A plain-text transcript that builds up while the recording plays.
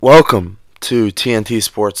Welcome to TNT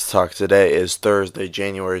Sports Talk. Today is Thursday,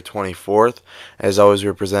 January 24th. As always,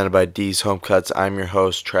 we're presented by D's Home Cuts. I'm your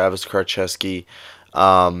host, Travis Karcheski.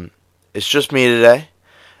 It's just me today.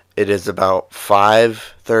 It is about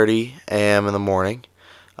 5:30 a.m. in the morning.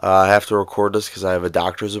 I have to record this because I have a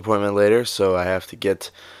doctor's appointment later, so I have to get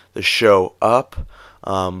the show up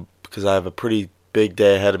because I have a pretty big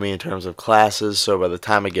day ahead of me in terms of classes. So by the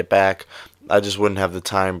time I get back, I just wouldn't have the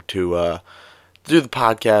time to do the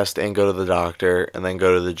podcast and go to the doctor and then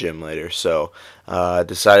go to the gym later. So I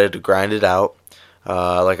decided to grind it out.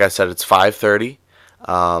 Like I said, it's 5:30.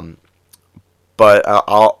 But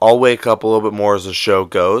I'll wake up a little bit more as the show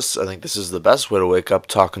goes. I think this is the best way to wake up,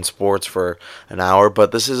 talking sports for an hour.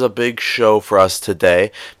 But this is a big show for us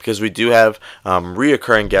today because we do have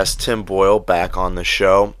reoccurring guest Tim Boyle back on the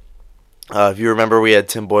show. If you remember, we had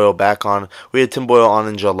Tim Boyle back on. We had Tim Boyle on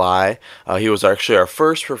in July. He was actually our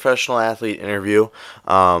first professional athlete interview.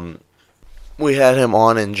 We had him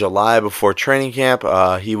on in July before training camp.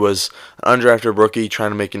 He was an undrafted rookie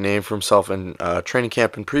trying to make a name for himself in training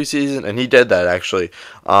camp and preseason, and he did that actually.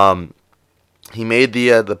 He made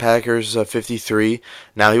the Packers 53.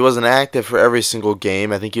 Now, he wasn't active for every single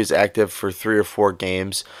game. I think he was active for 3 or 4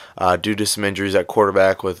 games due to some injuries at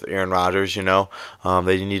quarterback with Aaron Rodgers,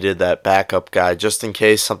 They needed that backup guy just in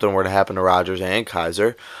case something were to happen to Rodgers and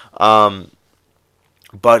Kaiser.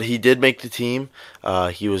 But he did make the team.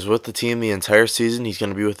 He was with the team the entire season. He's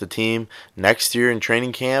going to be with the team next year in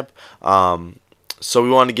training camp. So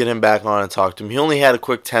we wanted to get him back on and talk to him. He only had a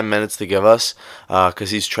quick 10 minutes to give us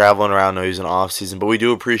because he's traveling around. I know he's in off season, but we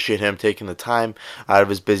do appreciate him taking the time out of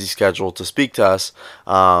his busy schedule to speak to us.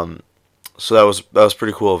 So that was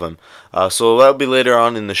pretty cool of him. So that'll be later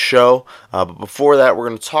on in the show. But before that, we're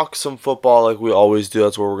going to talk some football like we always do.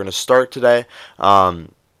 That's where we're going to start today.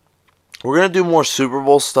 We're going to do more Super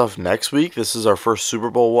Bowl stuff next week. This is our first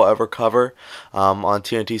Super Bowl we'll ever cover on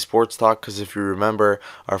TNT Sports Talk because if you remember,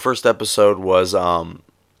 our first episode was,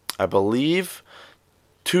 I believe,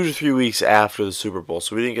 2 to 3 weeks after the Super Bowl.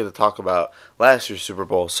 So we didn't get to talk about last year's Super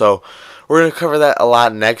Bowl. So we're going to cover that a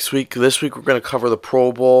lot next week. This week we're going to cover the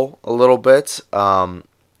Pro Bowl a little bit.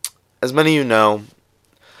 As many of you know,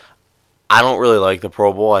 I don't really like the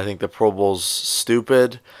Pro Bowl. I think the Pro Bowl's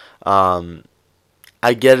stupid.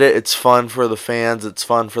 I get it. It's fun for the fans. It's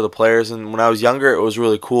fun for the players. And when I was younger, it was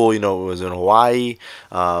really cool. It was in Hawaii.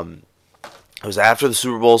 It was after the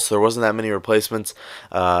Super Bowl, so there wasn't that many replacements.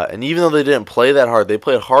 And even though they didn't play that hard, they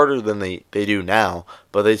played harder than they do now,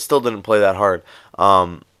 but they still didn't play that hard.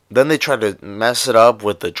 Then they tried to mess it up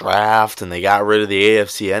with the draft, and they got rid of the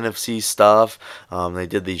AFC, NFC stuff. They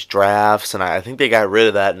did these drafts, and I think they got rid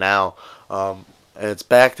of that now. And it's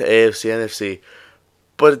back to AFC, NFC.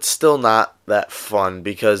 But it's still not that fun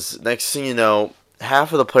because next thing you know,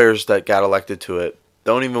 half of the players that got elected to it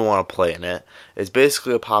don't even want to play in it. It's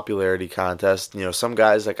basically a popularity contest. Some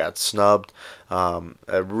guys that got snubbed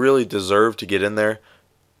that really deserve to get in there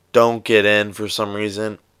don't get in for some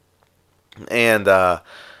reason. And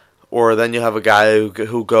or then you have a guy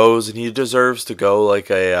who goes and he deserves to go,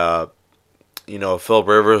 like a Philip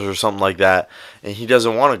Rivers or something like that, and he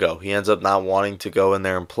doesn't want to go. He ends up not wanting to go in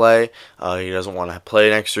there and play. He doesn't want to play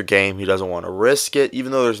an extra game. He doesn't want to risk it,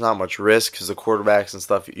 even though there's not much risk because the quarterbacks and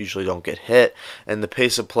stuff usually don't get hit, and the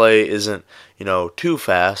pace of play isn't, too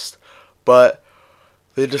fast. But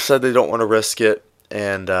they just said they don't want to risk it,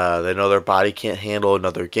 and they know their body can't handle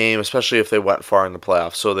another game, especially if they went far in the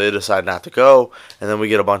playoffs. So they decide not to go, and then we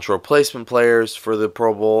get a bunch of replacement players for the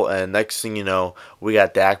Pro Bowl, and next thing you know, we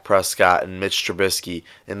got Dak Prescott and Mitch Trubisky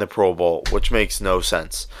in the Pro Bowl, which makes no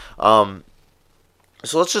sense. So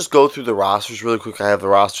let's just go through the rosters really quick. I have the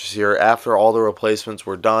rosters here. After all the replacements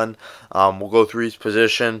were done, we'll go through each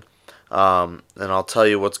position. And I'll tell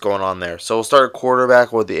you what's going on there. So we'll start at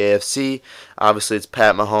quarterback with the AFC. Obviously, it's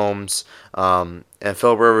Pat Mahomes and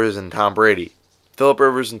Philip Rivers and Tom Brady. Philip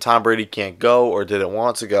Rivers and Tom Brady can't go or didn't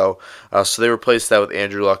want to go, so they replaced that with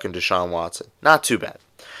Andrew Luck and Deshaun Watson. Not too bad.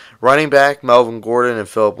 Running back, Melvin Gordon and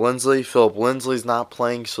Philip Lindsay. Philip Lindsay's not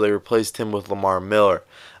playing, so they replaced him with Lamar Miller.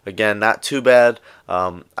 Again, not too bad.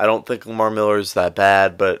 I don't think Lamar Miller is that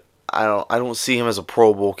bad, but I don't see him as a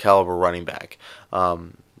Pro Bowl caliber running back.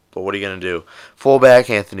 But what are you going to do?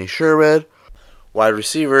 Fullback, Anthony Sherwood. Wide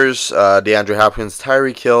receivers, DeAndre Hopkins,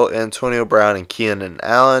 Tyreek Hill, Antonio Brown, and Keenan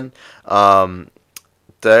Allen.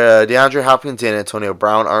 DeAndre Hopkins and Antonio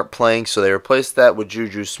Brown aren't playing, so they replaced that with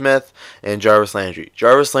Juju Smith and Jarvis Landry.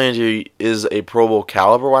 Jarvis Landry is a Pro Bowl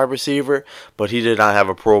caliber wide receiver, but he did not have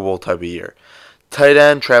a Pro Bowl type of year. Tight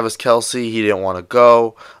end, Travis Kelce, he didn't want to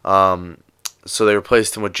go, so they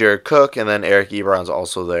replaced him with Jared Cook, and then Eric Ebron's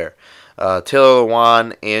also there. Taylor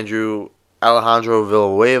Lewan, Andrew Alejandro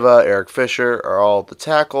Villanueva, Eric Fisher are all the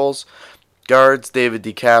tackles. Guards, David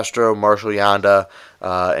DeCastro, Marshall Yanda,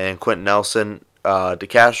 and Quentin Nelson.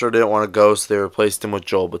 DeCastro didn't want to go, so they replaced him with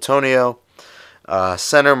Joel Bitonio.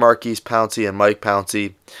 Center, Marquise Pouncey and Mike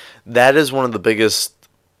Pouncey. That is one of the biggest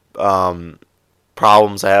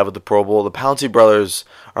problems I have with the Pro Bowl. The Pouncey brothers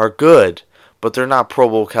are good, but they're not Pro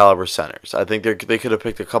Bowl caliber centers. I think they could have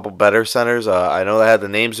picked a couple better centers. I know they had the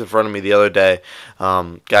names in front of me the other day,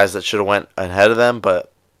 guys that should have went ahead of them,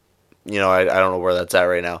 but I don't know where that's at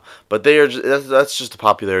right now. But they are that's just a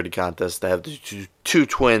popularity contest. They have two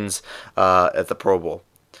twins at the Pro Bowl.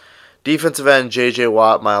 Defensive end, J.J.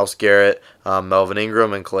 Watt, Myles Garrett, Melvin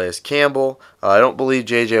Ingram, and Calais Campbell. I don't believe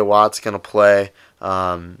J.J. Watt's going to play.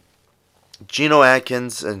 Geno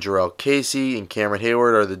Atkins and Jarrell Casey and Cameron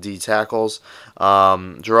Hayward are the D tackles.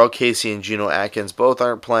 Jarrell Casey and Geno Atkins both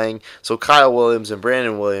aren't playing, so Kyle Williams and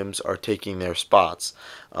Brandon Williams are taking their spots.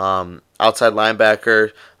 Outside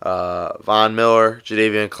linebacker, Von Miller,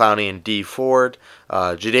 Jadeveon Clowney, and D Ford.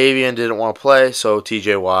 Jadeveon didn't want to play, so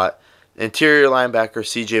TJ Watt. Interior linebacker,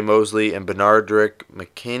 CJ Mosley and Benardrick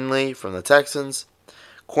McKinley from the Texans.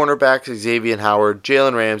 Cornerbacks, Xavier Howard,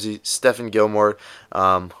 Jalen Ramsey, Stephen Gilmore,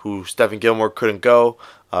 who Stephen Gilmore couldn't go,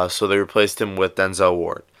 so they replaced him with Denzel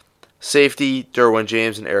Ward. Safety, Derwin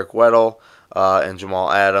James and Eric Weddle, and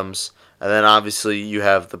Jamal Adams. And then obviously you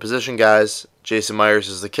have the position guys. Jason Myers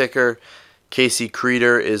is the kicker. Casey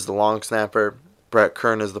Creeder is the long snapper. Brett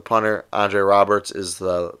Kern is the punter. Andre Roberts is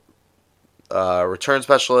the return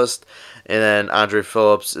specialist. And then Andre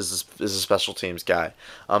Phillips is a special teams guy.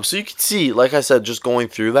 So you can see, like I said, just going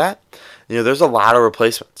through that, there's a lot of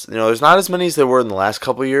replacements. There's not as many as there were in the last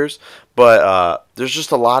couple of years, but there's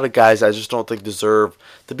just a lot of guys I just don't think deserve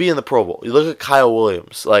to be in the Pro Bowl. You look at Kyle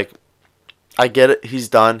Williams, I get it. He's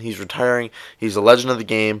done. He's retiring. He's a legend of the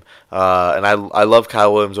game, and I love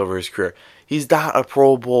Kyle Williams over his career. He's not a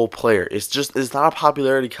Pro Bowl player. It's not a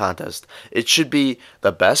popularity contest. It should be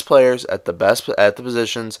the best players at the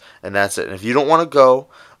positions, and that's it. And if you don't want to go,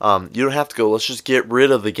 you don't have to go. Let's just get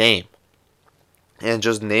rid of the game and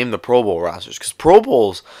just name the Pro Bowl rosters. Because Pro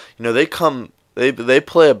Bowls, they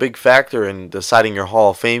play a big factor in deciding your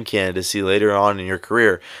Hall of Fame candidacy later on in your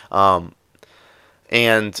career,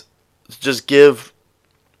 and just give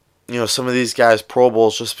some of these guys Pro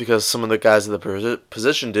Bowls just because some of the guys in the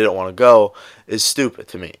position didn't want to go is stupid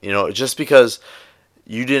to me. Just because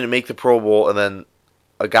you didn't make the Pro Bowl and then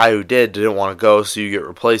a guy who didn't want to go, so you get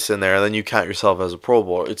replaced in there and then you count yourself as a Pro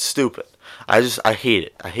Bowler. It's stupid. I hate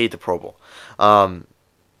it. I hate the Pro Bowl.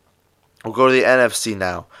 We'll go to the NFC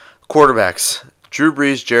now. Quarterbacks. Drew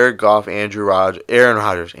Brees, Jared Goff, Aaron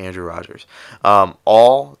Rodgers, Andrew Rodgers.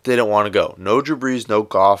 All didn't want to go. No Drew Brees, no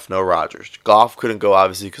Goff, no Rodgers. Goff couldn't go,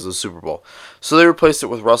 obviously, because of the Super Bowl. So they replaced it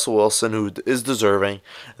with Russell Wilson, who is deserving,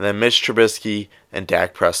 and then Mitch Trubisky and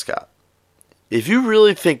Dak Prescott. If you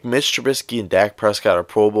really think Mitch Trubisky and Dak Prescott are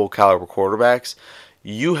Pro Bowl caliber quarterbacks,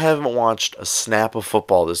 you haven't watched a snap of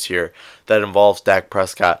football this year that involves Dak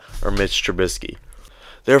Prescott or Mitch Trubisky.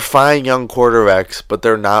 They're fine young quarterbacks, but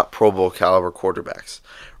they're not Pro Bowl caliber quarterbacks.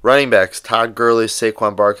 Running backs, Todd Gurley,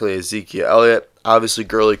 Saquon Barkley, Ezekiel Elliott. Obviously,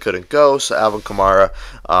 Gurley couldn't go, so Alvin Kamara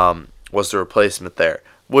was the replacement there,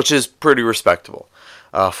 which is pretty respectable.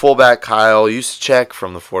 Fullback, Kyle Juszczyk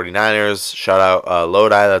from the 49ers. Shout out Lodi,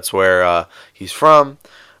 that's where he's from.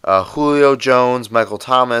 Julio Jones, Michael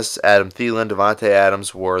Thomas, Adam Thielen, Devontae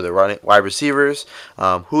Adams were the wide receivers.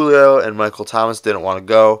 Julio and Michael Thomas didn't want to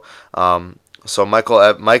go. So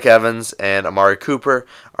Mike Evans and Amari Cooper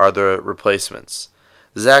are the replacements.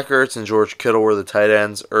 Zach Ertz and George Kittle were the tight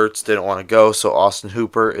ends. Ertz didn't want to go, so Austin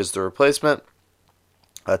Hooper is the replacement.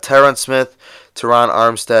 Tyron Smith, Teron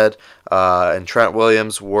Armstead, and Trent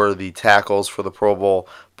Williams were the tackles for the Pro Bowl,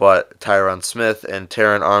 but Tyron Smith and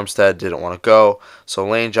Teron Armstead didn't want to go, so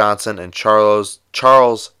Lane Johnson and Charles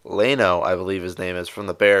Leno, I believe his name is, from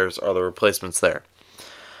the Bears are the replacements there.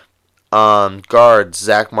 Guards,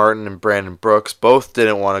 Zach Martin and Brandon Brooks, both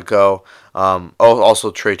didn't want to go.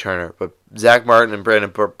 Also Trey Turner, but Zach Martin and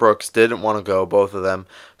Brandon Brooks didn't want to go, both of them,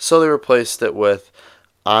 so they replaced it with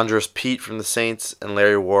Andres Pete from the Saints and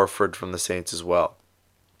Larry Warford from the Saints as well.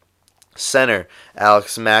 Center,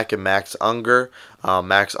 Alex Mack and Max Unger.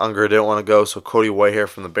 Max Unger didn't want to go, so Cody Whitehair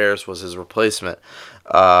from the Bears was his replacement.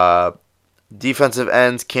 Defensive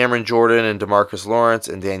ends, Cameron Jordan and DeMarcus Lawrence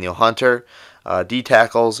and Daniel Hunter. D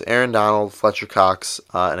tackles, Aaron Donald, Fletcher Cox,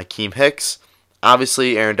 and Akeem Hicks.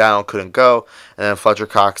 Obviously, Aaron Donald couldn't go, and then Fletcher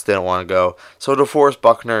Cox didn't want to go, so DeForest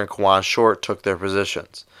Buckner and Kawan Short took their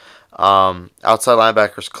positions. Outside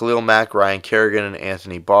linebackers, Khalil Mack, Ryan Kerrigan, and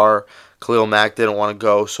Anthony Barr. Khalil Mack didn't want to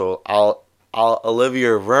go, so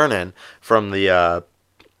Olivier Vernon from the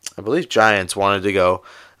I believe Giants wanted to go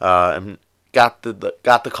and got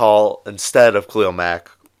the call instead of Khalil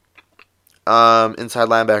Mack. Inside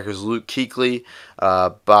linebackers Luke Kuechly,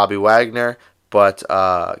 Bobby Wagner, but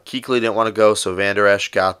Kuechly didn't want to go, so Van Der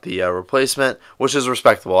Esch got the replacement, which is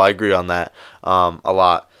respectable. I agree on that a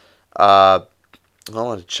lot. I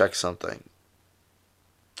want to check something.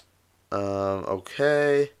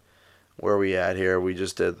 Okay, where are we at here? We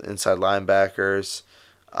just did inside linebackers.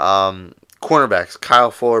 Cornerbacks, Kyle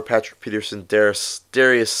Fuller, Patrick Peterson,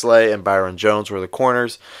 Darius Slay, and Byron Jones were the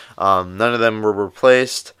corners. None of them were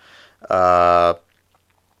replaced.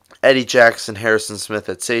 Eddie Jackson, Harrison Smith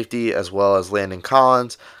at safety, as well as Landon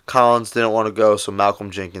Collins. Collins didn't want to go, so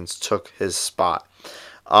Malcolm Jenkins took his spot.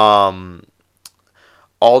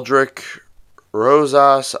 Aldrich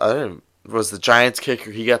Rosas was the Giants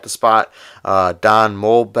kicker. He got the spot. Don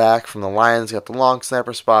Molback from the Lions got the long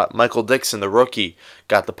snapper spot. Michael Dixon, the rookie,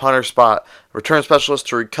 got the punter spot. Return specialist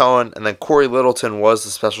Tariq Cohen, and then Corey Littleton was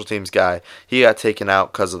the special teams guy. He got taken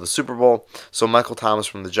out because of the Super Bowl. So Michael Thomas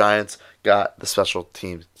from the Giants got the special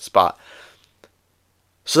team spot.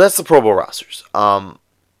 So that's the Pro Bowl rosters.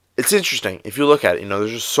 It's interesting if you look at it.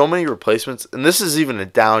 There's just so many replacements, and this is even a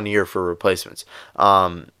down year for replacements.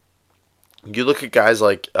 You look at guys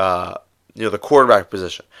like the quarterback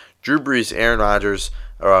position: Drew Brees, Aaron Rodgers,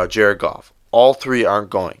 Jared Goff. All three aren't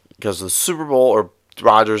going because of the Super Bowl, or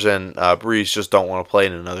Rodgers and Brees just don't want to play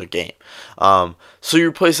in another game. So you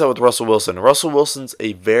replace that with Russell Wilson. Russell Wilson's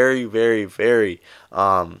a very, very, very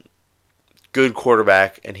good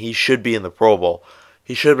quarterback, and he should be in the Pro Bowl.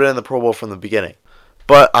 He should have been in the Pro Bowl from the beginning.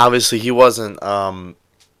 But obviously he wasn't.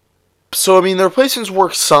 So, the replacements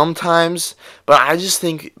work sometimes, but I just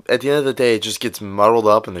think at the end of the day it just gets muddled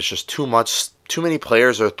up, and there's just too many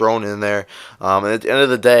players are thrown in there. And at the end of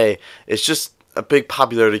the day, it's just a big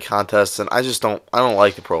popularity contest, and I don't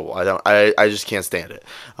like the Pro Bowl. I just can't stand it.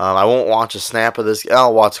 I won't watch a snap of this.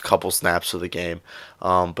 I'll watch a couple snaps of the game.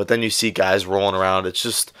 But then you see guys rolling around. It's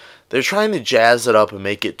just, they're trying to jazz it up and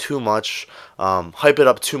make it too much, hype it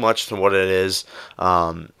up too much to what it is.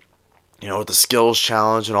 With the skills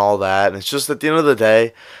challenge and all that. And it's just, at the end of the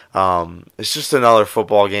day, it's just another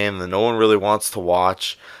football game that no one really wants to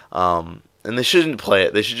watch. And they shouldn't play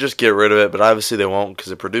it. They should just get rid of it. But obviously they won't,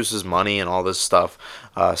 because it produces money and all this stuff.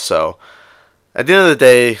 So at the end of the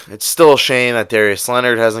day, it's still a shame that Darius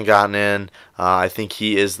Leonard hasn't gotten in. I think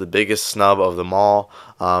he is the biggest snub of them all.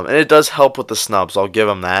 And it does help with the snubs. I'll give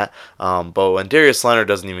him that. But when Darius Leonard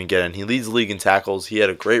doesn't even get in, he leads the league in tackles. He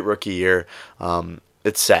had a great rookie year.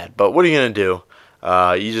 It's sad, but what are you going to do?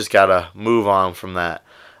 You just got to move on from that.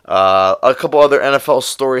 A couple other NFL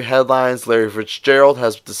story headlines. Larry Fitzgerald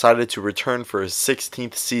has decided to return for his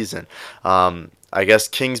 16th season. I guess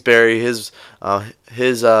Kingsbury, his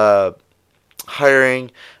hiring,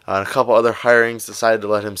 and a couple other hirings decided to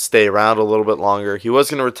let him stay around a little bit longer. He was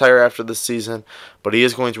going to retire after this season, but he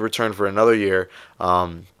is going to return for another year.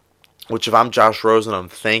 Which, if I'm Josh Rosen, I'm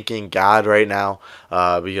thanking God right now,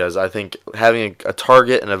 because I think having a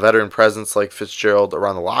target and a veteran presence like Fitzgerald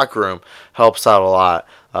around the locker room helps out a lot,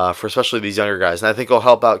 for especially these younger guys. And I think it'll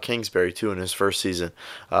help out Kingsbury, too, in his first season.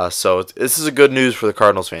 So this is a good news for the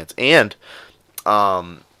Cardinals fans. And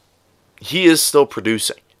he is still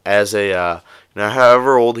producing as a,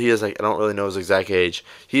 however old he is, I don't really know his exact age.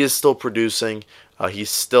 He is still producing.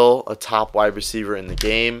 He's still a top wide receiver in the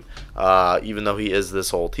game, even though he is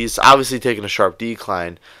this old. He's obviously taken a sharp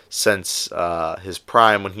decline since his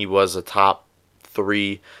prime, when he was a top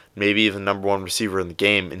 3, maybe even number 1 receiver in the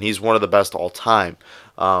game, and he's one of the best all time.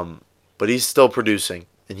 But he's still producing,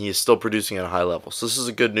 and he is still producing at a high level. So this is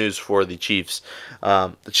a good news for the Chiefs.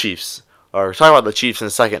 Or talking about the Chiefs in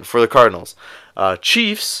a second. For the Cardinals,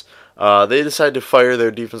 Chiefs, they decided to fire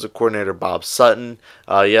their defensive coordinator Bob Sutton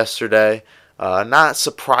yesterday. Not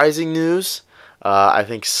surprising news. I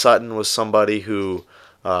think Sutton was somebody who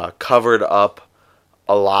covered up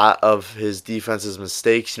a lot of his defense's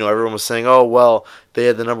mistakes. Everyone was saying, oh, well, they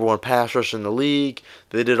had the number 1 pass rush in the league.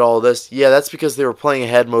 They did all this. Yeah, that's because they were playing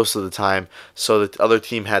ahead most of the time, so the other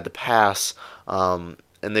team had to pass, and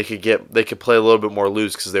they could play a little bit more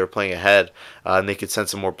loose because they were playing ahead, and they could send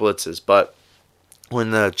some more blitzes. But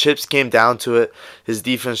when the chips came down to it, his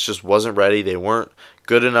defense just wasn't ready. They weren't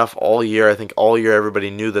good enough all year. I think all year everybody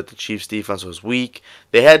knew that the Chiefs' defense was weak.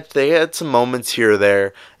 They had some moments here or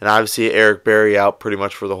there, and obviously Eric Berry out pretty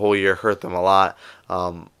much for the whole year hurt them a lot.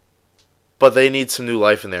 But they need some new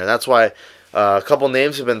life in there. That's why a couple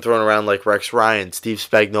names have been thrown around, like Rex Ryan, Steve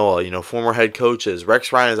Spagnuolo, former head coaches.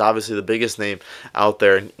 Rex Ryan is obviously the biggest name out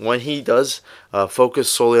there. And when he does focus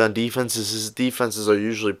solely on defenses, his defenses are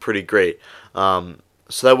usually pretty great. So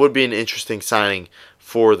that would be an interesting signing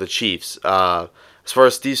for the Chiefs. As far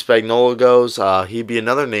as Steve Spagnuolo goes, he'd be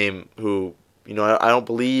another name who, I don't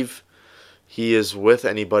believe he is with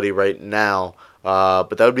anybody right now, but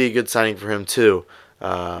that would be a good signing for him too,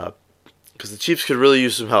 because the Chiefs could really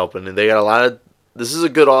use some help, and they got a lot of. This is a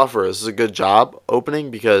good offer. This is a good job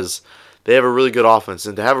opening because they have a really good offense,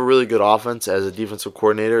 and to have a really good offense as a defensive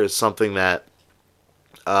coordinator is something that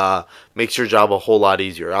makes your job a whole lot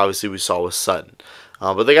easier. Obviously, we saw with Sutton.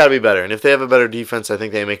 But they got to be better. And if they have a better defense, I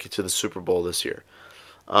think they make it to the Super Bowl this year.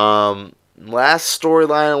 Last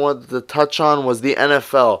storyline I wanted to touch on was the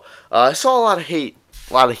NFL. I saw a lot of hate,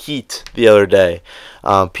 a lot of heat the other day.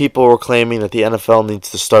 People were claiming that the NFL needs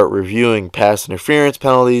to start reviewing pass interference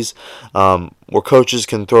penalties, where coaches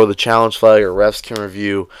can throw the challenge flag or refs can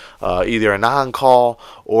review either a non-call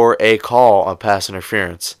or a call on pass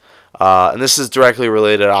interference. And this is directly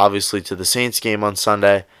related, obviously, to the Saints game on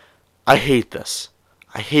Sunday. I hate this.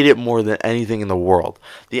 I hate it more than anything in the world.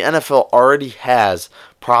 The NFL already has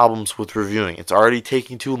problems with reviewing. It's already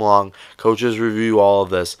taking too long. Coaches review all of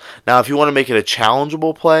this. Now, if you want to make it a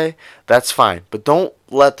challengeable play, that's fine. But don't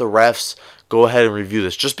let the refs go ahead and review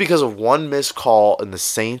this. Just because of one missed call in the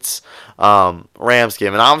Saints Rams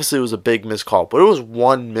game, and obviously it was a big missed call, but it was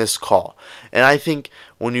one missed call. And I think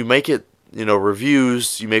when you make it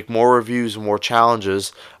reviews, you make more reviews and more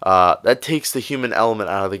challenges, that takes the human element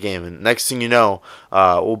out of the game. And next thing you know,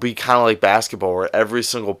 will be kind of like basketball, where every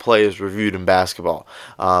single play is reviewed in basketball.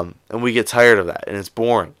 And we get tired of that, and it's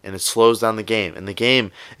boring, and it slows down the game. And the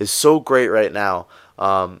game is so great right now.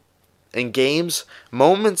 In games,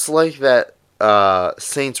 moments like that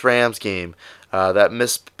Saints-Rams game, that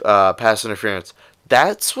missed pass interference,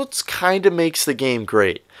 that's what's kind of makes the game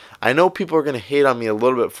great. I know people are going to hate on me a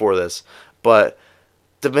little bit for this, but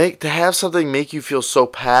to have something make you feel so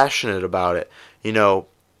passionate about it,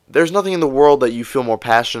 there's nothing in the world that you feel more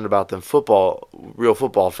passionate about than football, real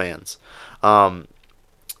football fans. And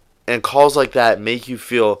calls like that make you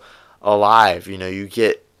feel alive. You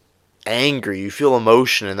get angry, you feel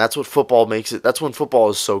emotion, and that's what football makes it. That's when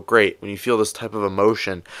football is so great, when you feel this type of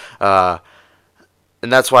emotion. And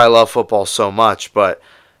that's why I love football so much, but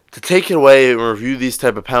to take it away and review these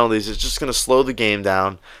type of penalties, it's just going to slow the game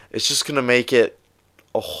down. It's just going to make it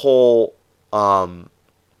a whole,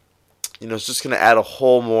 it's just going to add a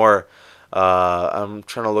whole more, I'm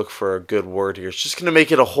trying to look for a good word here. It's just going to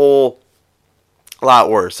make it a whole lot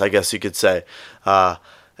worse, I guess you could say.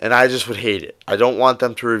 And I just would hate it. I don't want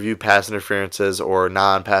them to review pass interferences or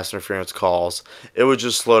non-pass interference calls. It would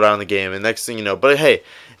just slow down the game. And next thing you know, but hey,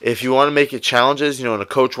 if you want to make it challenges, and a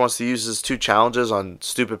coach wants to use his 2 challenges on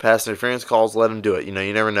stupid pass interference calls, let him do it. You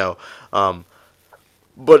never know.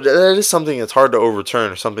 But that is something that's hard to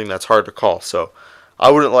overturn or something that's hard to call. So I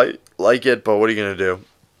wouldn't like it, but what are you going to do?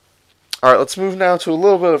 All right, let's move now to a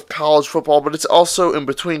little bit of college football, but it's also in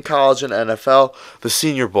between college and NFL, the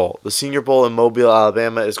Senior Bowl. The Senior Bowl in Mobile,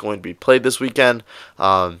 Alabama is going to be played this weekend.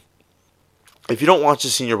 If you don't watch the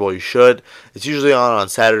Senior Bowl, you should. It's usually on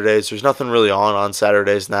Saturdays. There's nothing really on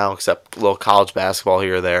Saturdays now except a little college basketball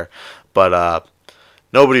here or there. But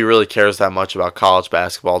nobody really cares that much about college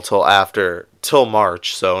basketball till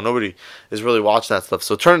March, so nobody is really watching that stuff.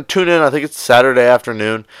 So tune in. I think it's Saturday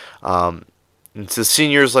afternoon. It's the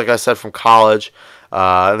seniors, like I said, from college.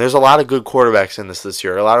 And there's a lot of good quarterbacks in this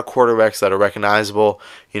year. A lot of quarterbacks that are recognizable.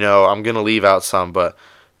 I'm going to leave out some, but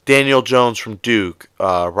Daniel Jones from Duke,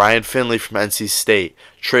 Ryan Finley from NC State,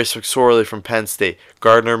 Trace McSorley from Penn State,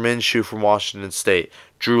 Gardner Minshew from Washington State,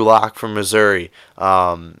 Drew Lock from Missouri,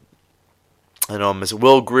 Will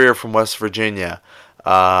Grier from West Virginia,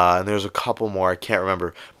 and there's a couple more I can't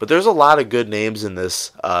remember. But there's a lot of good names in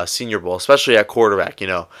this Senior Bowl, especially at quarterback.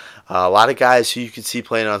 A lot of guys who you can see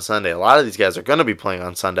playing on Sunday. A lot of these guys are going to be playing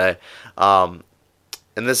on Sunday.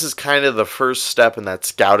 And this is kind of the first step in that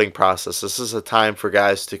scouting process. This is a time for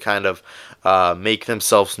guys to kind of make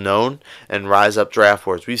themselves known and rise up draft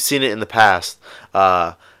boards. We've seen it in the past.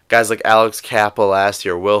 Guys like Alex Kappa last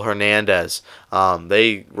year, Will Hernandez,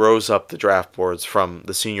 they rose up the draft boards from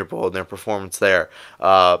the Senior Bowl and their performance there.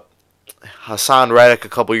 Hassan Reddick a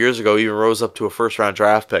couple years ago even rose up to a first-round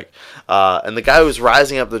draft pick. And the guy who's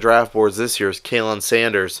rising up the draft boards this year is Kalen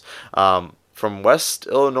Sanders from West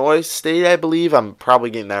Illinois State, I believe. I'm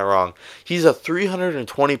probably getting that wrong. He's a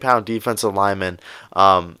 320-pound defensive lineman,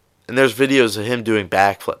 and there's videos of him doing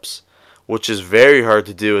backflips, which is very hard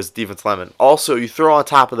to do as a defensive lineman. Also, you throw on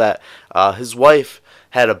top of that, his wife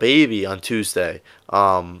had a baby on Tuesday,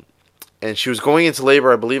 and she was going into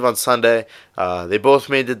labor, I believe, on Sunday. They both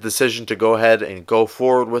made the decision to go ahead and go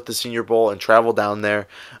forward with the Senior Bowl and travel down there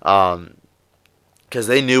because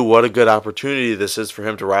they knew what a good opportunity this is for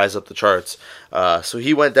him to rise up the charts. So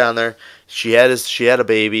he went down there. She had a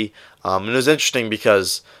baby. And it was interesting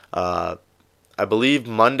because I believe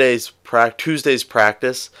Tuesday's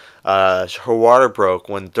practice, her water broke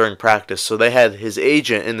during practice, so they had his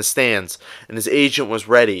agent in the stands, and his agent was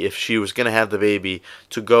ready if she was going to have the baby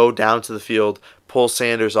to go down to the field, pull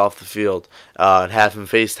Sanders off the field, and have him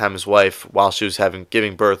FaceTime his wife while she was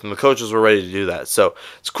giving birth, and the coaches were ready to do that. So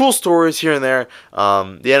it's cool stories here and there.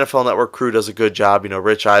 The NFL Network crew does a good job.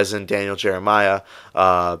 Rich Eisen, Daniel Jeremiah,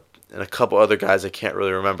 and a couple other guys I can't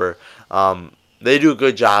really remember. They do a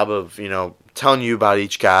good job of telling you about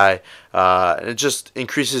each guy, and it just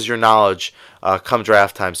increases your knowledge come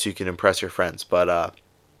draft time, so you can impress your friends. But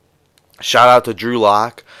shout out to Drew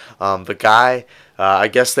Lock, the guy. I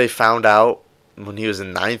guess they found out when he was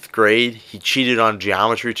in ninth grade he cheated on a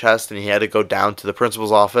geometry test, and he had to go down to the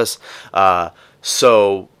principal's office.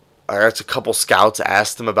 So I guess a couple scouts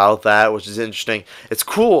asked him about that, which is interesting. It's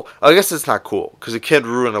cool. I guess it's not cool because the kid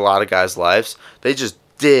ruined a lot of guys' lives. They just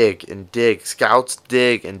dig and dig. Scouts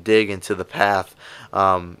dig and dig into the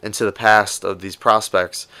into the past of these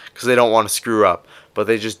prospects because they don't want to screw up. But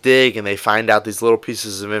they just dig and they find out these little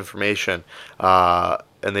pieces of information, and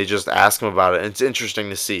they just ask them about it. And it's interesting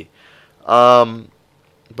to see.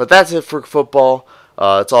 But that's it for football.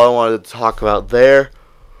 That's all I wanted to talk about there.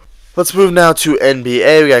 Let's move now to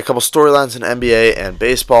NBA. We got a couple storylines in NBA and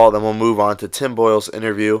baseball. Then we'll move on to Tim Boyle's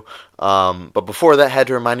interview. But before that, I had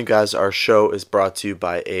to remind you guys our show is brought to you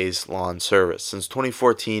by A's Lawn Service. Since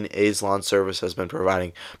 2014, A's Lawn Service has been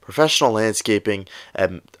providing professional landscaping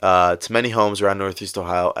to many homes around Northeast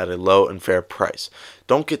Ohio at a low and fair price.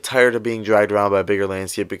 Don't get tired of being dragged around by bigger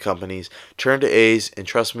landscaping companies. Turn to A's, and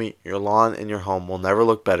trust me, your lawn and your home will never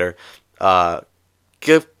look better.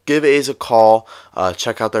 Give A's a call.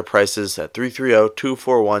 Check out their prices at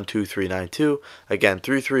 330-241-2392. Again,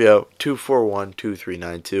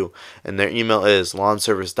 330-241-2392. And their email is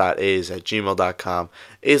lawnservice.a's@gmail.com.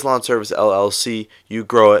 A's Lawn Service LLC. You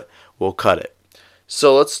grow it, we'll cut it.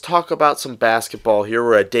 So let's talk about some basketball here.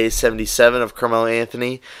 We're at day 77 of Carmelo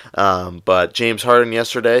Anthony. But James Harden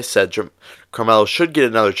yesterday said Carmelo should get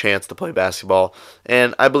another chance to play basketball.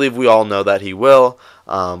 And I believe we all know that he will.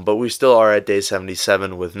 But we still are at day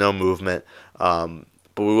 77 with no movement. But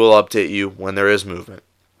we will update you when there is movement.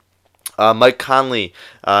 Mike Conley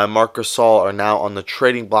and Marc Gasol are now on the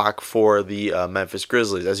trading block for the Memphis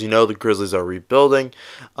Grizzlies. As you know, the Grizzlies are rebuilding.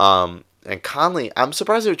 And Conley, I'm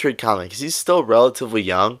surprised they would trade Conley because he's still relatively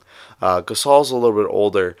young. Gasol's a little bit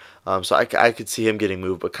older, so I could see him getting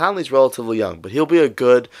moved. But Conley's relatively young, but he'll be a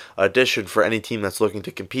good addition for any team that's looking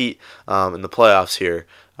to compete in the playoffs here.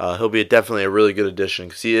 He'll be definitely a really good addition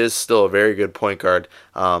because he is still a very good point guard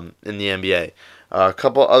in the NBA. A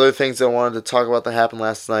couple other things I wanted to talk about that happened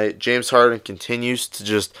last night. James Harden continues to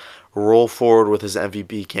just roll forward with his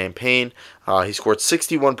MVP campaign. He scored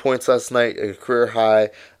 61 points last night, a career high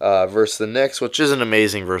versus the Knicks, which isn't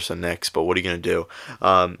amazing versus the Knicks, but what are you going to do?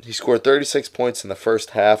 He scored 36 points in the first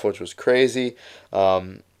half, which was crazy.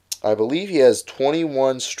 I believe he has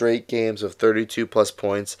 21 straight games of 32-plus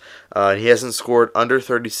points. He hasn't scored under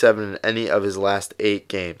 37 in any of his last 8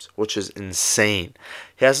 games, which is insane.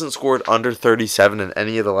 He hasn't scored under 37 in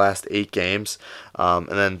any of the last 8 games, and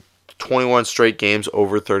then 21 straight games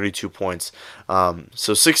over 32 points.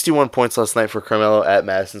 So 61 points last night for Carmelo at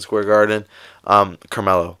Madison Square Garden. For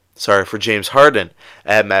James Harden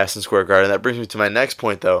at Madison Square Garden. That brings me to my next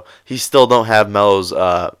point, though. He still don't have Melo's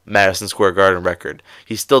Madison Square Garden record.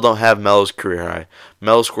 He still don't have Melo's career high.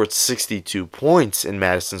 Melo scored 62 points in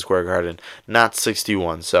Madison Square Garden, not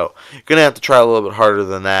 61. So you're going to have to try a little bit harder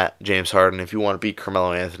than that, James Harden, if you want to beat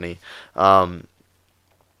Carmelo Anthony.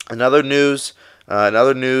 Another news,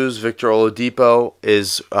 Victor Oladipo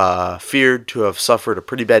is feared to have suffered a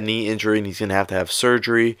pretty bad knee injury, and he's going to have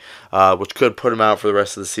surgery, which could put him out for the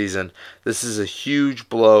rest of the season. This is a huge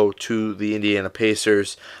blow to the Indiana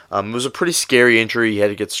Pacers. It was a pretty scary injury. He had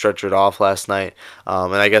to get stretchered off last night,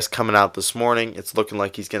 and I guess coming out this morning, it's looking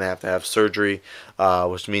like he's going to have surgery,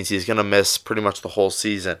 which means he's going to miss pretty much the whole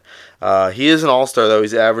season. He is an all-star, though.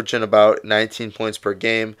 He's averaging about 19 points per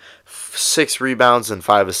game, 6 rebounds and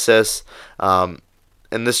 5 assists.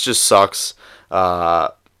 And this just sucks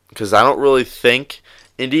because I don't really think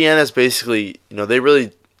Indiana's basically, they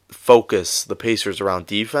really focus the Pacers around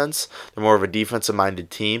defense. They're more of a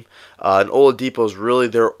defensive-minded team. And Oladipo is really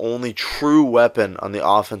their only true weapon on the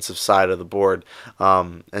offensive side of the board.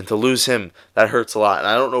 And to lose him, that hurts a lot. And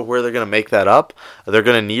I don't know where they're going to make that up. They're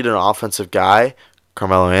going to need an offensive guy,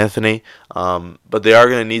 Carmelo Anthony, but they are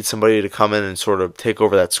going to need somebody to come in and sort of take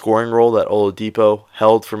over that scoring role that Oladipo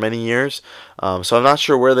held for many years. So I'm not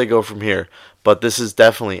sure where they go from here, but this is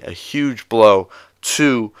definitely a huge blow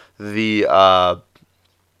to the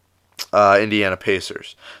Indiana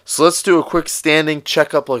Pacers. So let's do a quick standing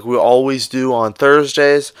checkup like we always do on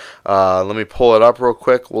Thursdays. Let me pull it up real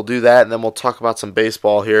quick. We'll do that, and then we'll talk about some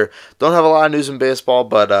baseball here. Don't have a lot of news in baseball,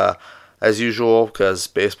 but as usual, because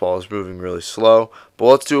baseball is moving really slow. But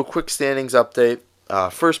let's do a quick standings update.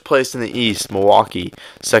 First place in the East, Milwaukee.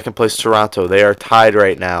 Second place, Toronto. They are tied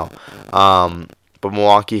right now. But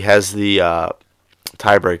Milwaukee has the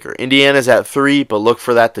tiebreaker. Indiana's at 3, but look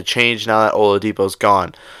for that to change now that Oladipo's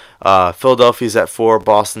gone. Philadelphia's at 4,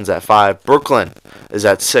 Boston's at 5, Brooklyn is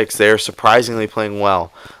at 6. They are surprisingly playing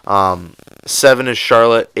well. 7 is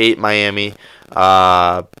Charlotte, 8 Miami,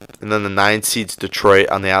 and then the 9 seeds Detroit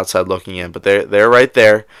on the outside looking in. But they're right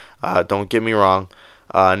there. Don't get me wrong.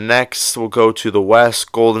 Next, we'll go to the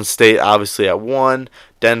West. Golden State obviously at 1,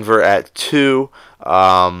 Denver at 2.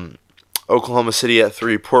 Oklahoma City at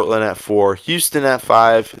 3, Portland at 4, Houston at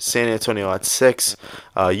 5, San Antonio at 6,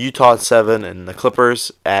 Utah at 7, and the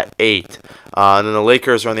Clippers at 8. And then the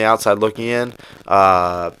Lakers are on the outside looking in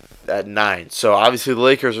at 9. So obviously the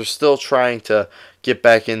Lakers are still trying to get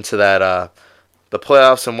back into that the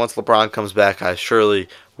playoffs, and once LeBron comes back, I surely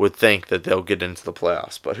would think that they'll get into the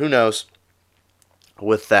playoffs. But who knows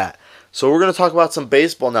with that. So we're going to talk about some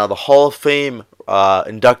baseball now. The Hall of Fame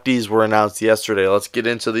inductees were announced yesterday. Let's get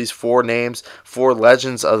into these 4 names, 4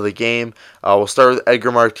 legends of the game. We'll start with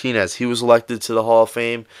Edgar Martinez. He was elected to the Hall of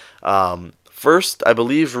Fame. First, I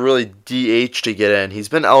believe, really DH to get in. He's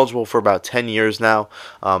been eligible for about 10 years now.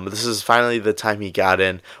 This is finally the time he got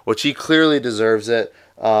in, which he clearly deserves it.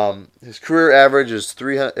 His career average is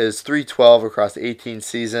 312 across 18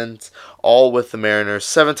 seasons, all with the Mariners.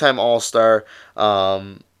 7-time All-Star.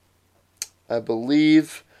 I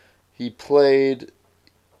believe he played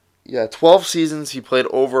 12 seasons. He played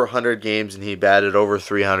over 100 games, and he batted over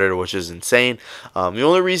 300, which is insane. The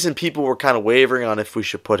only reason people were kind of wavering on if we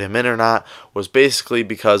should put him in or not was basically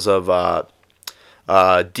because of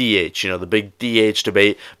DH, the big DH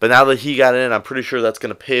debate. But now that he got in, I'm pretty sure that's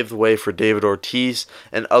going to pave the way for David Ortiz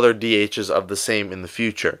and other DHs of the same in the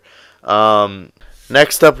future.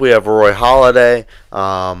 Next up, we have Roy Halladay.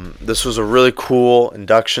 This was a really cool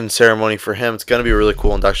induction ceremony for him. It's going to be a really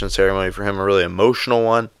cool induction ceremony for him, a really emotional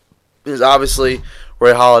one. Because obviously,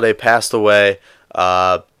 Roy Halladay passed away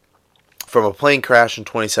from a plane crash in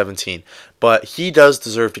 2017. But he does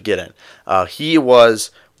deserve to get in. He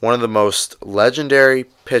was one of the most legendary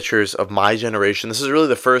pitchers of my generation. This is really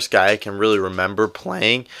the first guy I can really remember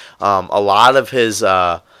playing. A lot of his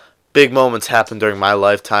big moments happened during my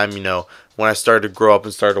lifetime, when I started to grow up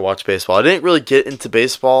and started to watch baseball. I didn't really get into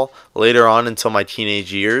baseball later on until my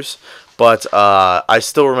teenage years, but I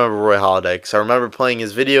still remember Roy Halladay because I remember playing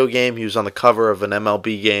his video game. He was on the cover of an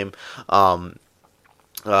MLB game.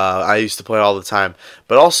 I used to play all the time.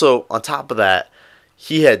 But also, on top of that,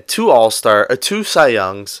 he had 2 Cy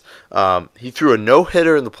Youngs. He threw a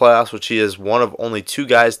no-hitter in the playoffs, which he is one of only 2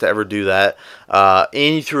 guys to ever do that.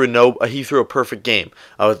 And he threw a perfect game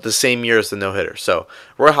the same year as the no-hitter. So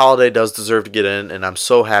Roy Halladay does deserve to get in, and I'm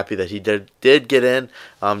so happy that he did get in.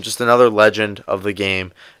 Just another legend of the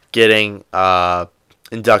game getting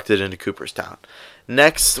inducted into Cooperstown.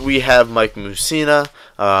 Next, we have Mike Mussina,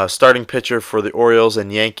 starting pitcher for the Orioles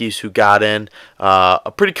and Yankees, who got in.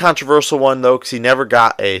 A pretty controversial one, though, because he never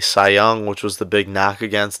got a Cy Young, which was the big knock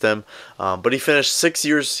against him. But he finished 6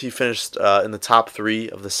 years. He finished in the top 3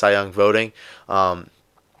 of the Cy Young voting,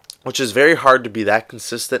 which is very hard to be that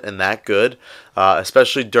consistent and that good,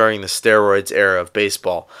 especially during the steroids era of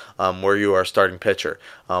baseball, where you are a starting pitcher.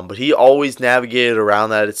 But he always navigated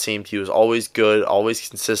around that. It seemed he was always good, always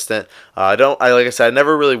consistent. Like I said, I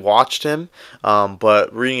never really watched him,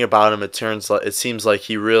 but reading about him, it seems like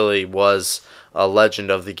he really was a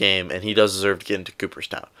legend of the game, and he does deserve to get into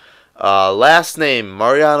Cooperstown. Last name,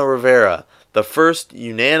 Mariano Rivera, the first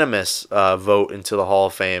unanimous vote into the Hall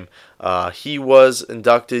of Fame. He was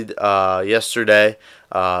inducted yesterday.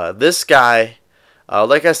 This guy,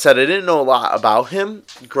 like I said, I didn't know a lot about him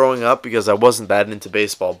growing up because I wasn't that into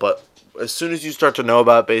baseball. But as soon as you start to know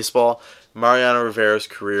about baseball, Mariano Rivera's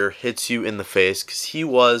career hits you in the face because he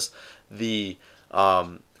was the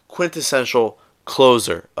quintessential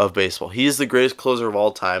closer of baseball. He is the greatest closer of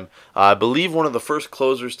all time. I believe one of the first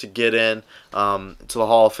closers to get in to the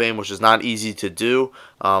Hall of Fame, which is not easy to do,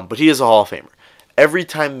 but he is a Hall of Famer. Every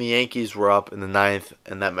time the Yankees were up in the 9th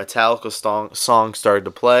and that Metallica song started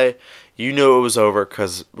to play, you knew it was over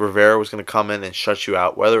because Rivera was going to come in and shut you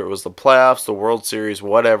out. Whether it was the playoffs, the World Series,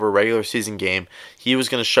 whatever, regular season game, he was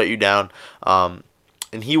going to shut you down. And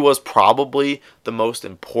he was probably the most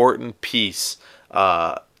important piece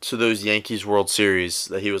to those Yankees World Series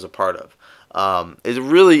that he was a part of. It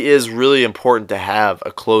really is really important to have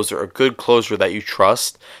a closer, a good closer that you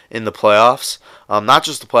trust in the playoffs. Not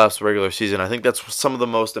just the playoffs, the regular season. I think that's some of the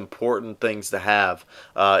most important things to have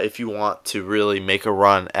if you want to really make a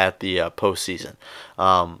run at the postseason.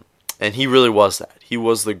 And he really was that. He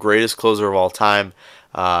was the greatest closer of all time,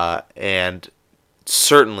 and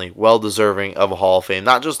certainly well deserving of a Hall of Fame.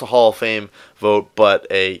 Not just a Hall of Fame vote, but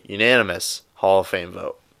a unanimous Hall of Fame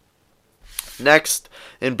vote. Next,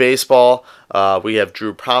 in baseball, we have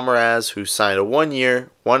Drew Pomeranz, who signed a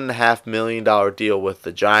 1-year, $1.5 million deal with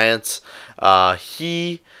the Giants.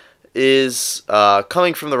 He is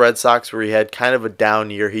coming from the Red Sox, where he had kind of a down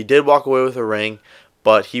year. He did walk away with a ring,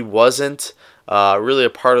 but he wasn't really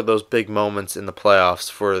a part of those big moments in the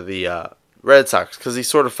playoffs for the Red Sox, because he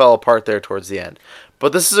sort of fell apart there towards the end.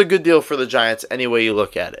 But this is a good deal for the Giants any way you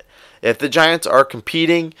look at it. If the Giants are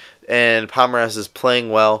competing and Pomeranz is playing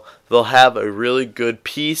well, they'll have a really good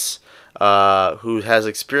piece who has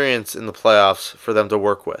experience in the playoffs for them to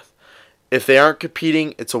work with. If they aren't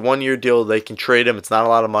competing, it's a 1-year deal. They can trade him. It's not a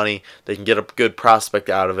lot of money. They can get a good prospect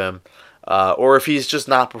out of him. Or if he's just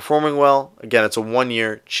not performing well, again, it's a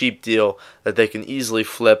 1-year cheap deal that they can easily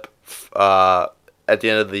flip at the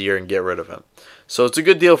end of the year and get rid of him. So it's a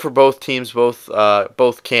good deal for both teams,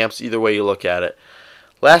 both camps, either way you look at it.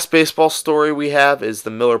 Last baseball story we have is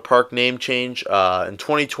the Miller Park name change. In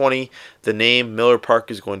 2020, the name Miller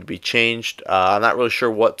Park is going to be changed. I'm not really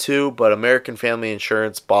sure what to, but American Family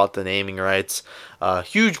Insurance bought the naming rights.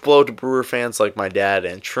 Huge blow to Brewer fans like my dad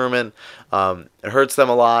and Truman. It hurts them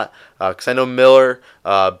a lot because I know Miller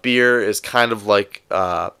beer is kind of like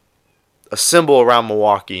a symbol around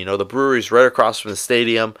Milwaukee. You know, the brewery's right across from the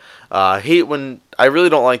stadium. I really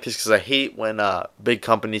don't like this because I hate when big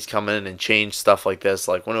companies come in and change stuff like this.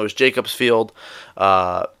 Like when it was Jacobs Field,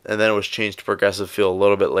 and then it was changed to Progressive Field a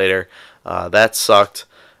little bit later. That sucked.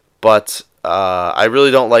 But I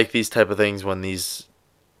really don't like these type of things when these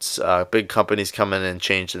big companies come in and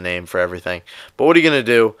change the name for everything. But what are you going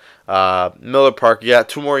to do? Miller Park, you got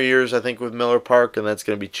 2 more years, I think, with Miller Park, and that's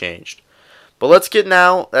going to be changed. But let's get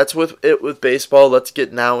now, that's with baseball. Let's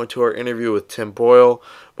get now into our interview with Tim Boyle.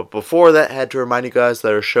 But before that, I had to remind you guys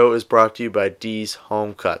that our show is brought to you by D's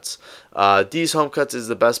Home Cuts. D's Home Cuts is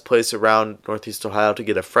the best place around Northeast Ohio to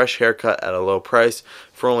get a fresh haircut at a low price.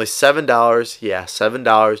 For only $7, yeah,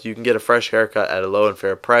 $7, you can get a fresh haircut at a low and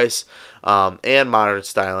fair price, and modern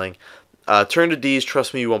styling. Turn to D's.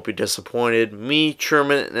 Trust me, you won't be disappointed. Me,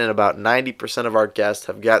 Truman, and about 90% of our guests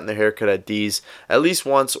have gotten their haircut at D's at least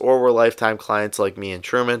once or were lifetime clients like me and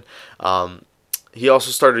Truman. He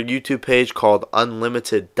also started a YouTube page called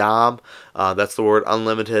Unlimited Dom. That's the word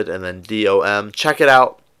unlimited and then DOM. Check it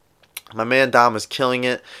out. My man Dom is killing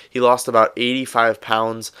it. He lost about 85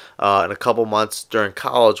 pounds in a couple months during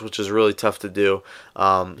college, which is really tough to do.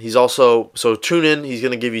 He's also, so tune in. He's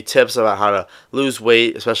going to give you tips about how to lose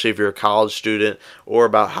weight, especially if you're a college student, or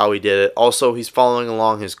about how he did it. Also, he's following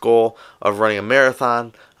along his goal of running a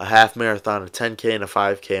marathon, a half marathon, a 10K, and a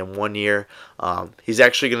 5K in 1 year. He's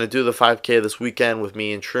actually going to do the 5K this weekend with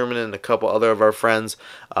me and Truman and a couple other of our friends.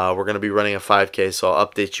 We're going to be running a 5K, so I'll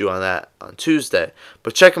update you on that on Tuesday.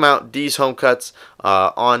 But check him out, D's Home Cuts,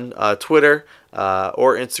 on Twitter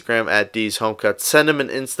or Instagram at D's Home Cuts. Send him an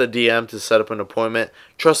Insta DM to set up an appointment.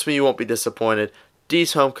 Trust me, you won't be disappointed.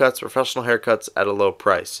 D's Home Cuts, professional haircuts at a low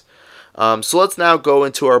price. So let's now go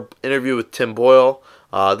into our interview with Tim Boyle.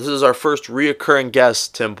 This is our first reoccurring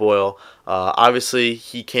guest, Tim Boyle. Obviously,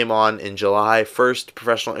 he came on in July, first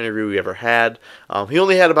professional interview we ever had. He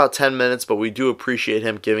only had about 10 minutes, but we do appreciate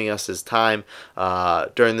him giving us his time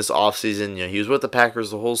during this offseason. You know, he was with the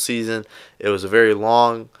Packers the whole season. It was a very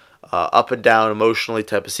long, up and down, emotionally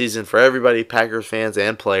type of season for everybody, Packers fans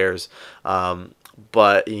and players.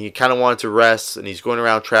 But he kind of wanted to rest, and he's going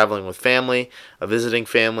around traveling with family, visiting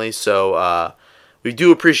family. So we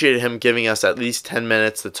do appreciate him giving us at least 10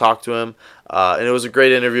 minutes to talk to him. And it was a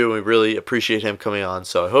great interview, and we really appreciate him coming on.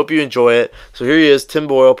 So I hope you enjoy it. So here he is, Tim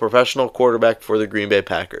Boyle, professional quarterback for the Green Bay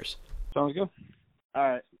Packers. Sounds good. All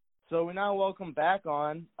right. So we now welcome back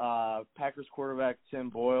on Packers quarterback Tim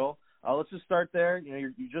Boyle. Let's just start there. You know,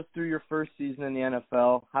 you just threw your first season in the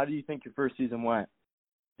NFL. How do you think your first season went?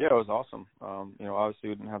 Yeah, it was awesome. You know, obviously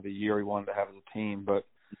we didn't have the year we wanted to have as a team, but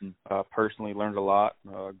personally learned a lot.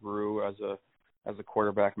 Grew as a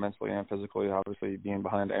quarterback mentally and physically. Obviously, being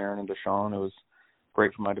behind Aaron and Deshaun, it was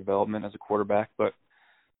great for my development as a quarterback. But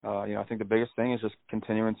you know, I think the biggest thing is just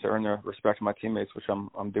continuing to earn the respect of my teammates, which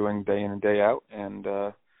I'm doing day in and day out, and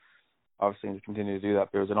obviously to continue to do that.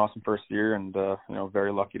 But it was an awesome first year, and you know,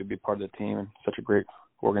 very lucky to be part of the team and such a great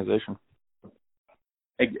organization.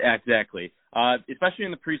 Exactly. Especially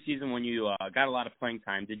in the preseason when you got a lot of playing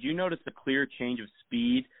time. Did you notice a clear change of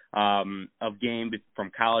speed of game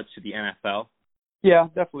from college to the NFL? Yeah,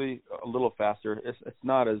 definitely a little faster. It's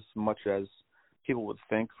not as much as people would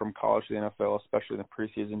think from college to the NFL, especially in the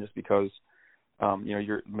preseason, just because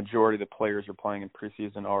your majority of the players you're playing in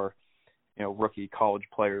preseason are rookie college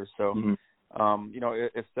players. So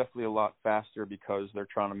it's definitely a lot faster because they're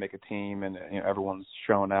trying to make a team and everyone's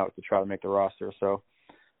showing out to try to make the roster. So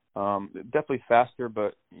definitely faster,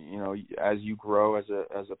 but as you grow as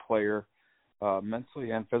a player,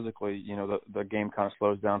 mentally and physically, the game kind of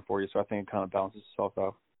slows down for you. So I think it kind of balances itself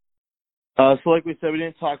out. So like we said, we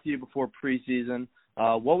didn't talk to you before preseason.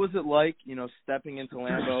 What was it like, stepping into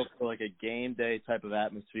Lambeau for like a game day type of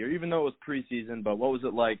atmosphere, even though it was preseason, but what was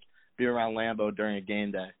it like being around Lambeau during a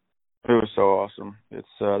game day? It was so awesome. It's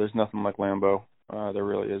there's nothing like Lambeau. There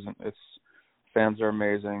really isn't. Fans are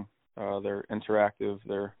amazing. They're interactive.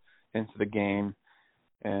 They're into the game.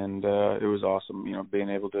 And it was awesome, being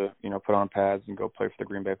able to, put on pads and go play for the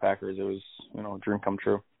Green Bay Packers. It was, a dream come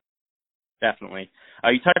true. Definitely.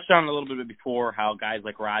 You touched on a little bit before how guys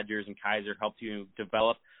like Rodgers and Kaiser helped you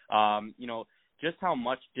develop. Just how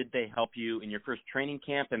much did they help you in your first training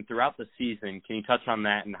camp and throughout the season? Can you touch on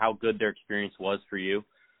that and how good their experience was for you?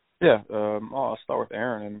 Yeah, I'll start with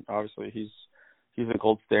Aaron, and obviously he's a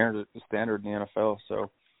gold standard in the NFL.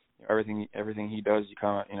 So everything he does, you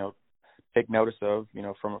kind of take notice of,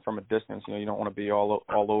 from a distance. You don't want to be all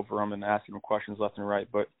over him and asking him questions left and right,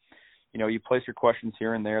 but you place your questions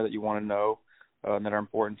here and there that you want to know and that are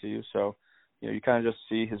important to you. So you kind of just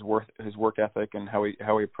see his work ethic and how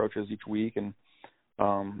he approaches each week, and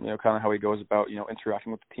kind of how he goes about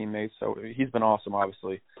interacting with the teammates. So he's been awesome,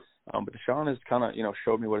 obviously. But Deshaun has kind of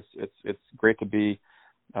showed me what it's great to be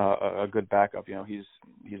a good backup.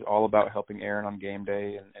 He's all about helping Aaron on game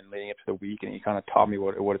day and leading up to the week, and he kind of taught me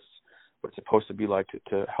what it's supposed to be like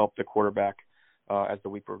to help the quarterback as the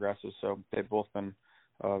week progresses. So they've both been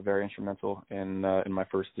very instrumental in my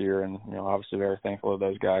first year, and obviously very thankful of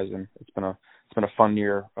those guys. And it's been a fun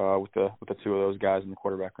year with the two of those guys in the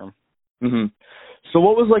quarterback room. Mm-hmm. So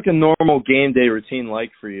what was like a normal game day routine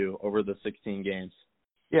like for you over the 16 games?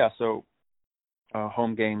 Yeah, so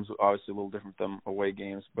home games obviously a little different than away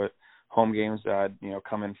games, but home games I'd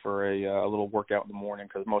come in for a little workout in the morning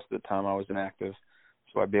because most of the time I was inactive.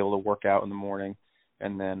 So I'd be able to work out in the morning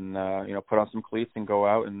and then, put on some cleats and go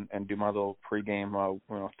out and do my little pregame,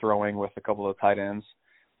 throwing with a couple of tight ends.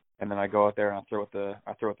 And then I go out there and I throw with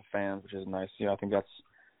the fans, which is nice. I think that's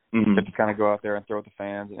good to kind of go out there and throw with the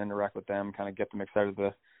fans and interact with them, kind of get them excited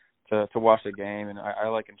to watch the game. And I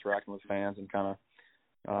like interacting with fans and kind of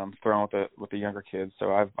throwing with the younger kids.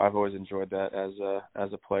 So I've always enjoyed that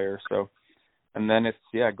as a player. So, and then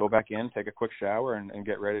it's, go back in, take a quick shower and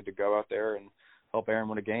get ready to go out there and help Aaron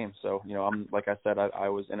win a game. So, I'm, like I said, I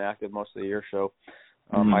was inactive most of the year. So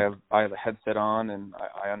I have a headset on and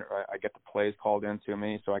I get the plays called in to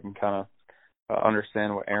me so I can kind of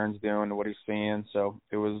understand what Aaron's doing and what he's seeing. So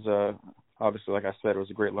it was, obviously, like I said, it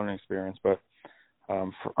was a great learning experience, but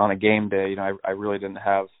on a game day, I really didn't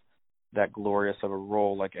have that glorious of a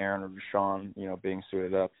role like Aaron or Deshaun, being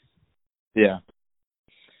suited up. Yeah.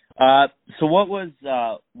 So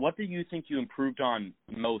what do you think you improved on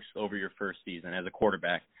most over your first season as a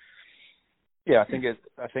quarterback? Yeah,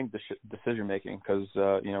 I think the decision making, because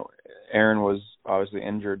Aaron was obviously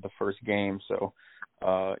injured the first game, so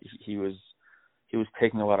he was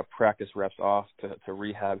taking a lot of practice reps off to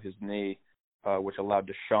rehab his knee, which allowed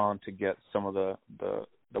Deshaun to get some of the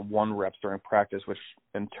one reps during practice, which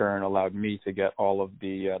in turn allowed me to get all of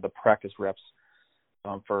the practice reps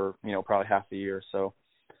for probably half the year. So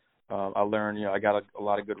I learned, I got a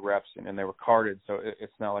lot of good reps, and they were carded, so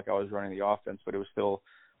it's not like I was running the offense, but it was still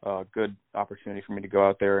a good opportunity for me to go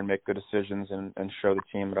out there and make good decisions and show the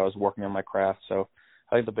team that I was working on my craft. So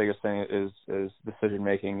I think the biggest thing is decision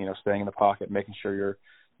making, staying in the pocket, making sure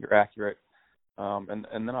you're accurate. And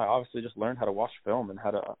then I obviously just learned how to watch film and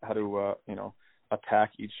how to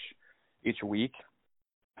attack each week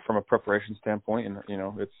from a preparation standpoint. And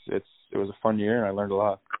it was a fun year and I learned a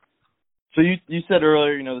lot. So you said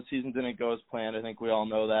earlier, the season didn't go as planned. I think we all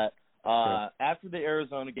know that. After the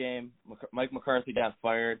Arizona game, Mike McCarthy got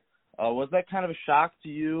fired. Was that kind of a shock to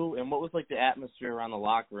you? And what was like the atmosphere around the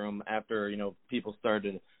locker room after people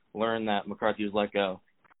started to learn that McCarthy was let go?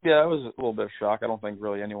 Yeah, it was a little bit of shock. I don't think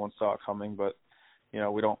really anyone saw it coming, but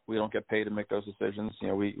we don't get paid to make those decisions.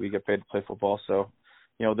 We get paid to play football, so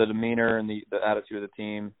the demeanor and the attitude of the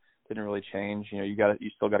team didn't really change. You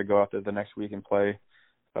still got to go out there the next week and play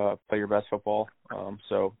your best football.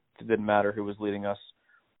 So it didn't matter who was leading us.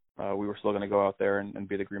 We were still going to go out there and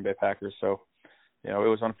be the Green Bay Packers. So it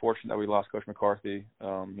was unfortunate that we lost Coach McCarthy.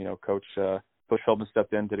 Coach Philbin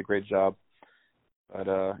stepped in, did a great job, but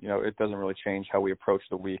it doesn't really change how we approach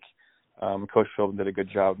the week. Coach Philbin did a good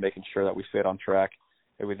job making sure that we stayed on track,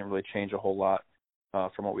 and we didn't really change a whole lot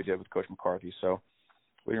from what we did with Coach McCarthy. So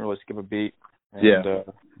we didn't really skip a beat, and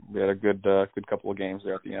we had a good couple of games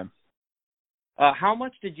there at the end. How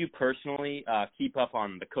much did you personally keep up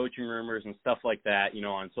on the coaching rumors and stuff like that,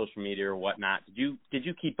 on social media or whatnot? Did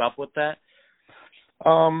you keep up with that?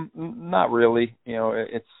 Not really.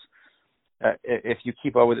 It's if you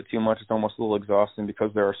keep up with it too much, it's almost a little exhausting because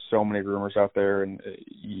there are so many rumors out there, and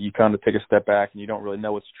you kind of take a step back and you don't really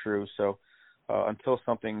know what's true. So until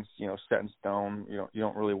something's set in stone, you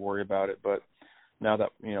don't really worry about it. But now that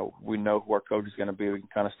we know who our coach is going to be, we can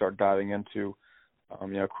kind of start diving into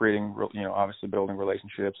creating obviously building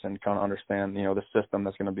relationships and kind of understand the system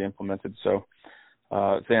that's going to be implemented. So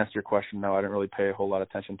to answer your question, no, I didn't really pay a whole lot of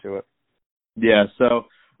attention to it. Yeah, so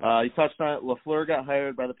you touched on it. LaFleur got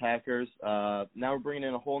hired by the Packers. Now we're bringing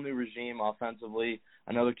in a whole new regime offensively.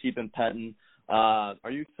 I know they're keeping Pettine.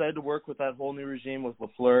 Are you excited to work with that whole new regime with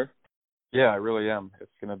LaFleur? Yeah, I really am.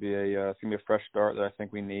 It's going to be a fresh start that I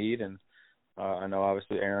think we need, and I know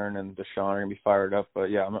obviously Aaron and Deshaun are going to be fired up, but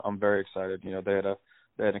yeah, I'm very excited. They had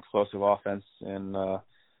an explosive offense in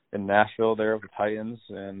Nashville there with the Titans,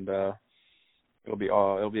 and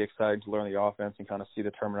it'll be exciting to learn the offense and kind of see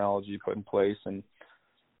the terminology put in place, and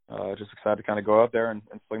just excited to kind of go out there and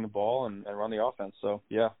sling the ball and run the offense. So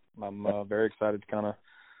yeah, I'm very excited to kind of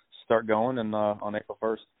start going and on April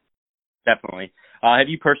 1st. Definitely. Have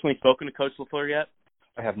you personally spoken to Coach LaFleur yet?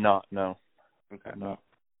 I have not. No. Okay. No.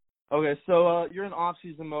 Okay, so you're in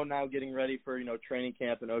off-season mode now, getting ready for training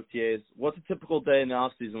camp and OTAs. What's a typical day in the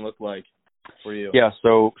off-season look like for you? Yeah,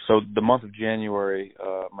 so the month of January,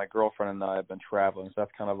 my girlfriend and I have been traveling. So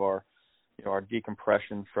that's kind of our our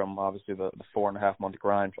decompression from obviously the 4.5 month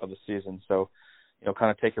grind of the season. So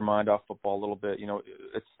kind of take your mind off football a little bit.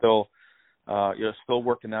 It's still still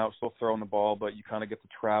working out, still throwing the ball, but you kind of get to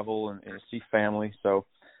travel and see family. So.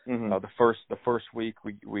 Mm-hmm. The first week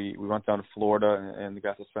we went down to Florida and we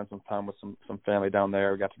got to spend some time with some family down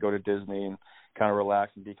there. We got to go to Disney and kind of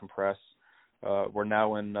relax and decompress. We're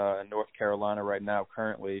now in North Carolina right now,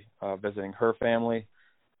 currently visiting her family,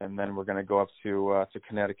 and then we're going to go up to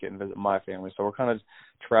Connecticut and visit my family. So we're kind of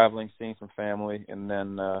traveling, seeing some family, and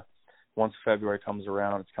then once February comes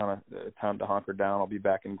around, it's kind of time to hunker down. I'll be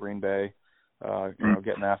back in Green Bay,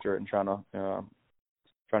 getting after it and trying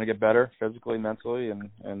to get better physically, mentally,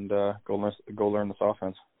 and go learn this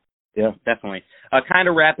offense. Yeah, definitely. Kind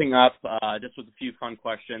of wrapping up, just with a few fun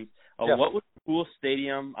questions. What was the coolest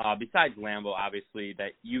stadium, besides Lambeau, obviously,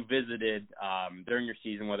 that you visited during your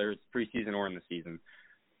season, whether it's preseason or in the season?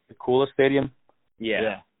 The coolest stadium?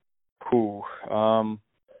 Yeah. Cool.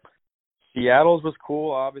 Seattle's was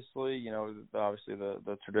cool, obviously. Obviously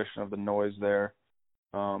the tradition of the noise there.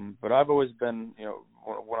 But I've always been,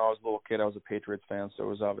 when I was a little kid, I was a Patriots fan, so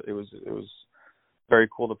it was very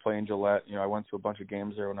cool to play in Gillette. I went to a bunch of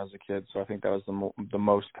games there when I was a kid, so I think that was the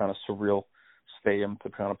most kind of surreal stadium to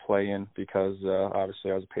kind of play in because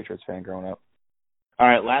obviously I was a Patriots fan growing up. All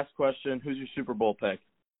right, last question. Who's your Super Bowl pick?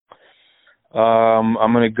 I'm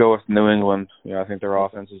going to go with New England. I think their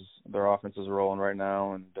offense is rolling right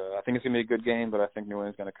now, and I think it's going to be a good game, but I think New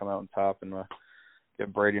England's going to come out on top and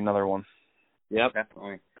give Brady another one. Yep,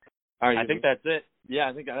 definitely. All right, I think that's it. Yeah,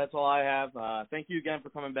 I think that's all I have. Thank you again for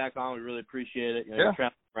coming back on. We really appreciate it. You're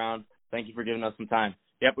traveling around. Thank you for giving us some time.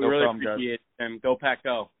 Yep, we no really problem, appreciate it. And go Pack,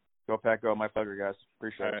 go. Go Pack, go. My pleasure, guys.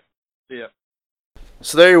 Appreciate it. See ya.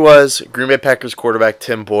 So there he was, Green Bay Packers quarterback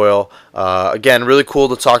Tim Boyle. Again, really cool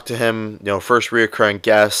to talk to him. First reoccurring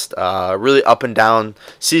guest. Really up and down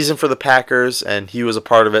season for the Packers, and he was a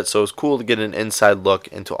part of it. So it was cool to get an inside look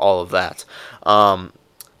into all of that.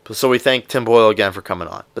 So we thank Tim Boyle again for coming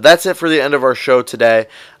on. But that's it for the end of our show today.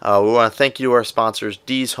 We want to thank you to our sponsors,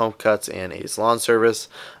 D's Home Cuts and A's Lawn Service.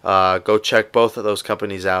 Go check both of those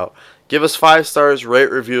companies out. Give us 5 stars,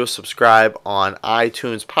 rate, review, subscribe on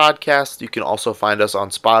iTunes Podcast. You can also find us on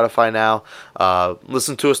Spotify now.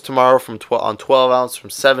 Listen to us tomorrow on 12 ounce from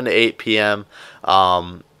 7 to 8 p.m.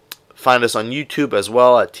 Find us on YouTube as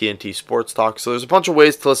well at TNT Sports Talk. So there's a bunch of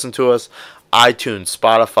ways to listen to us. iTunes,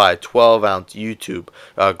 Spotify, 12 ounce, YouTube,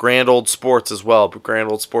 Grand Old Sports as well,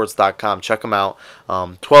 grandoldsports.com. Check them out.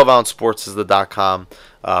 12 ounce sports is the .com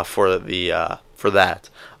for that.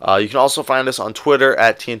 You can also find us on Twitter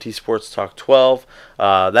at TNT Sports Talk 12.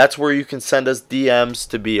 That's where you can send us DMs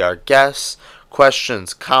to be our guests,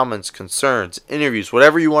 questions, comments, concerns, interviews,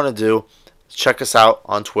 whatever you want to do. check us out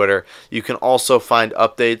on Twitter. You can also find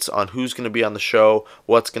updates on who's going to be on the show,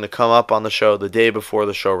 what's going to come up on the show the day before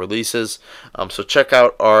the show releases. So check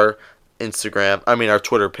out our our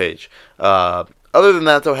Twitter page. Other than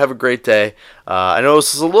that, though, have a great day. I know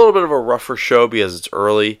this is a little bit of a rougher show because it's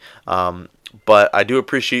early, but I do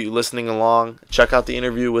appreciate you listening along. Check out the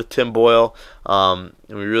interview with Tim Boyle, and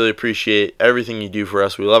we really appreciate everything you do for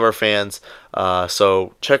us. We love our fans,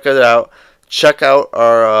 so check it out. Check out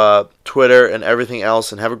our Twitter and everything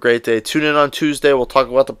else, and have a great day. Tune in on Tuesday. We'll talk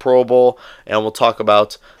about the Pro Bowl, and we'll talk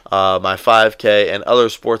about my 5K and other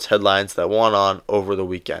sports headlines that went on over the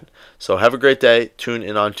weekend. So have a great day. Tune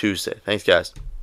in on Tuesday. Thanks, guys.